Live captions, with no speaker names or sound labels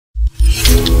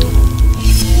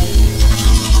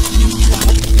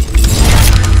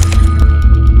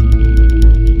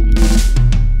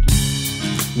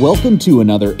Welcome to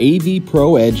another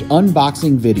AVPro Edge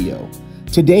unboxing video.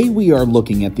 Today we are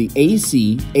looking at the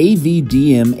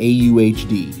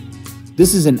AC-AVDM-AUHD.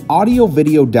 This is an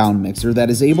audio-video downmixer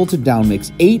that is able to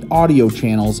downmix 8 audio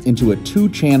channels into a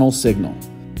 2-channel signal.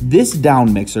 This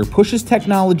downmixer pushes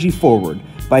technology forward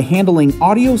by handling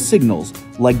audio signals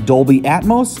like Dolby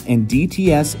Atmos and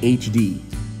DTS-HD.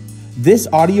 This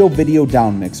audio-video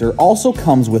downmixer also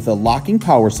comes with a locking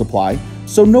power supply,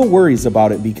 so no worries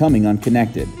about it becoming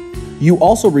unconnected. You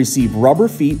also receive rubber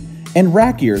feet and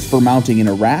rack ears for mounting in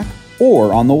a rack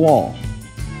or on the wall.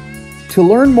 To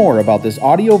learn more about this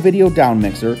audio-video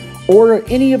downmixer or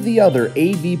any of the other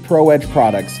AVPro Edge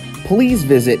products, please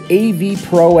visit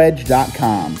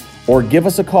avproedge.com or give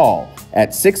us a call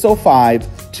at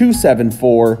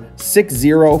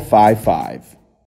 605-274-6055.